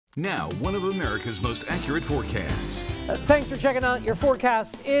Now, one of America's most accurate forecasts. Thanks for checking out your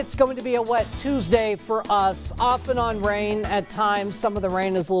forecast. It's going to be a wet Tuesday for us, off and on rain at times. Some of the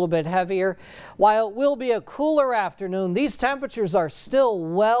rain is a little bit heavier. While it will be a cooler afternoon, these temperatures are still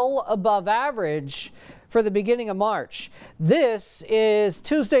well above average for the beginning of March. This is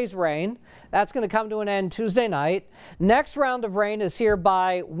Tuesday's rain. That's going to come to an end Tuesday night. Next round of rain is here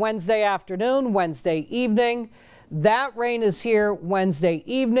by Wednesday afternoon, Wednesday evening. That rain is here Wednesday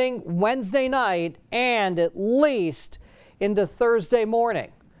evening, Wednesday night, and at least into Thursday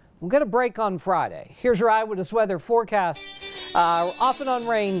morning. We'll get a break on Friday. Here's your eyewitness weather forecast. Off and on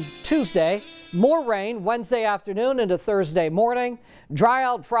rain Tuesday, more rain Wednesday afternoon into Thursday morning, dry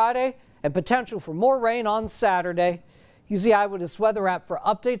out Friday, and potential for more rain on Saturday. Use the Eyewitness Weather app for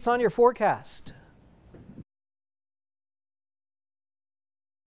updates on your forecast.